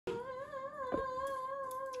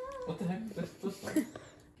What the heck? This one?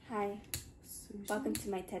 Hi. Sushi. Welcome to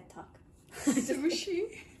my TED Talk. Sushi.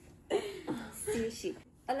 Sushi.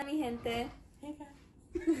 Hola mi gente. Hey guys.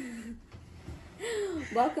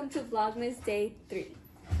 Welcome to Vlogmas Day 3.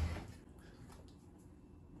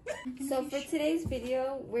 So for today's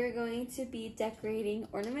video, we're going to be decorating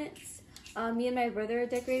ornaments. Me and my brother are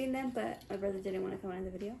decorating them, but my brother didn't want to come on in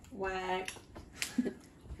the video. Whack.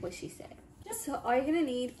 What she said. So all you're gonna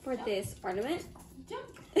need for this ornament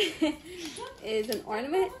is an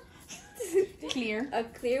ornament. Clear. A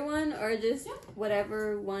clear one or just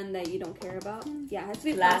whatever one that you don't care about. Yeah, it has to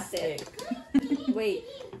be plastic. Wait.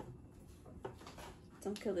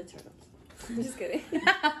 Don't kill the turtles. I'm just kidding.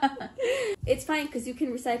 It's fine because you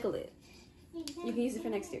can recycle it. You can use it for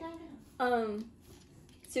next year. So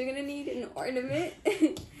you're gonna need an ornament.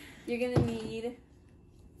 You're gonna need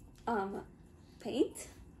paint.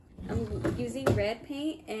 I'm using red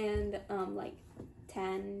paint and like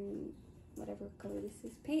tan, whatever color this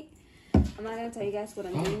is, paint. I'm not gonna tell you guys what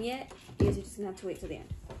I'm doing yet because you're just gonna have to wait till the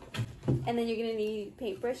end. And then you're gonna need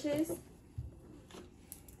paintbrushes.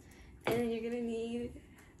 And then you're gonna need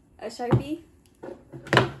a Sharpie.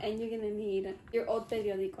 And you're gonna need your old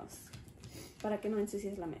periódicos para que no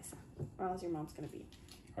ensucies la mesa, or else your mom's gonna beat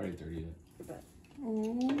Already dirty it. your butt.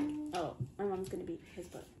 Ooh. Oh, my mom's gonna beat his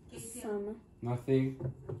butt. Some Nothing.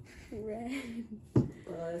 red.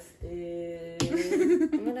 Busted.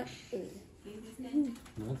 I'm gonna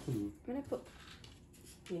Nothing. put.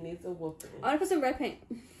 He needs a whooping. I'm gonna put some red paint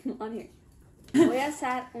on here. Voy a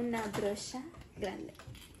usar una brocha grande.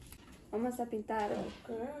 Vamos a pintar.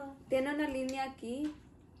 Girl. Tiene una línea aquí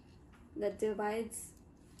that divides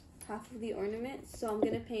half of the ornament. So I'm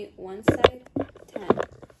gonna paint one side tan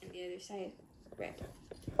and the other side red.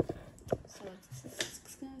 So let's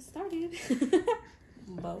get started.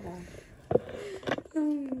 Bubble.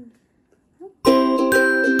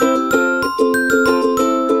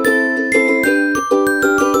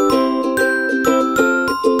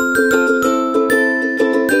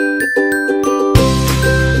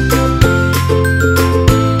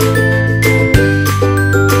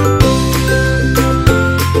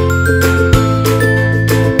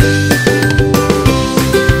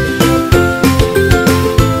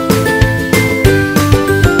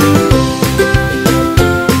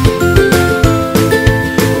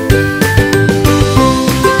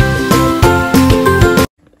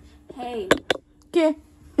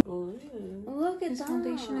 Look at His that.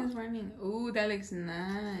 foundation is running. Ooh, that looks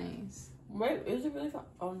nice. Wait, is it really fun?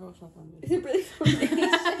 Oh no, it's not fun. Is it really foundation?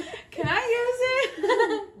 Can I use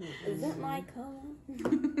Is it my color?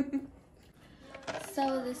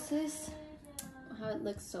 So this is how it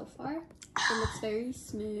looks so far. It looks very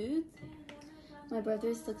smooth. My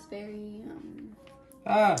brother's looks very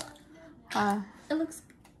it? It looks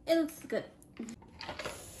good.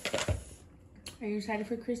 Are you excited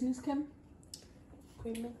for Christmas, Kim?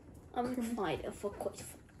 Creamy. I'm excited for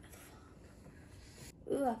Christmas.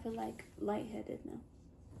 Ooh, I feel like lightheaded now.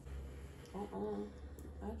 I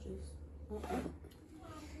just.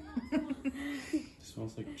 It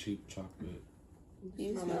smells like cheap chocolate.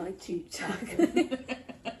 You smell like cheap chocolate.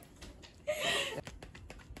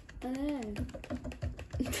 Do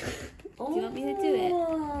you want me to do it?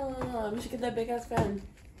 We should get that big ass fan.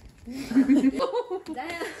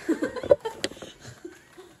 Damn.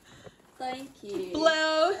 Thank you.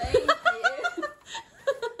 Blow. Thank you.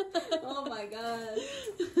 Oh my god.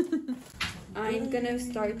 I'm gonna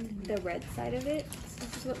start the red side of it.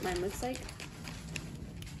 This is what mine looks like.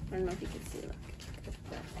 I don't know if you can see it.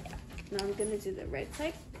 Now I'm gonna do the red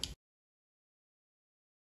side.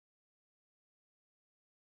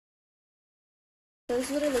 So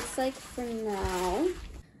this is what it looks like for now.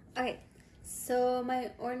 Okay, so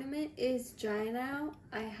my ornament is dry now.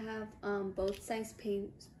 I have both sides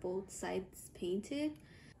painted.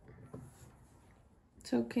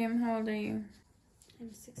 So, Kim, how old are you?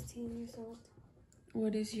 I'm 16 years old.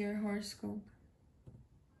 What is your horoscope?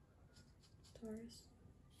 Taurus.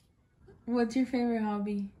 What's your favorite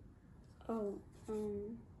hobby? Oh, the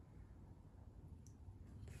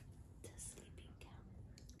sleeping cow.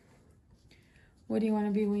 What do you want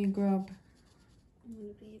to be when you grow up? I'm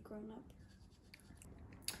gonna be a grown up.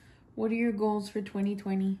 What are your goals for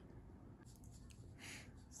 2020?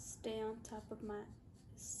 Stay on top of my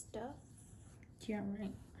stuff. Yeah,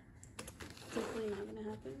 right. Hopefully not gonna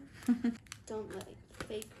happen. Don't let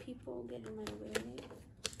fake people get in my way.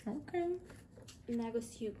 Okay. And that goes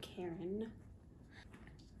to you, Karen.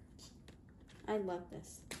 I love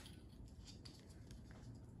this.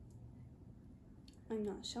 I'm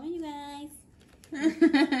not showing you guys.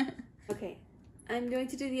 Okay, I'm going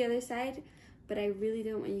to do the other side, but I really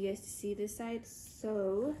don't want you guys to see this side,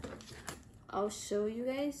 so I'll show you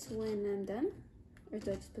guys when I'm done. Or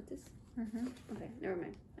do I just put this? Okay, never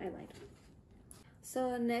mind. I lied.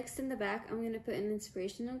 So next in the back, I'm gonna put an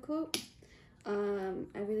inspirational quote.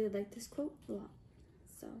 I really like this quote a lot.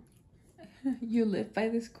 So You live by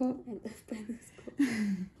this quote? I live by this quote.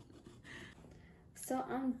 So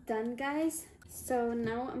I'm done, guys. So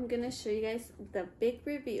now I'm gonna show you guys the big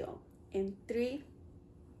reveal in 3,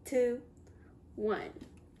 2, 1.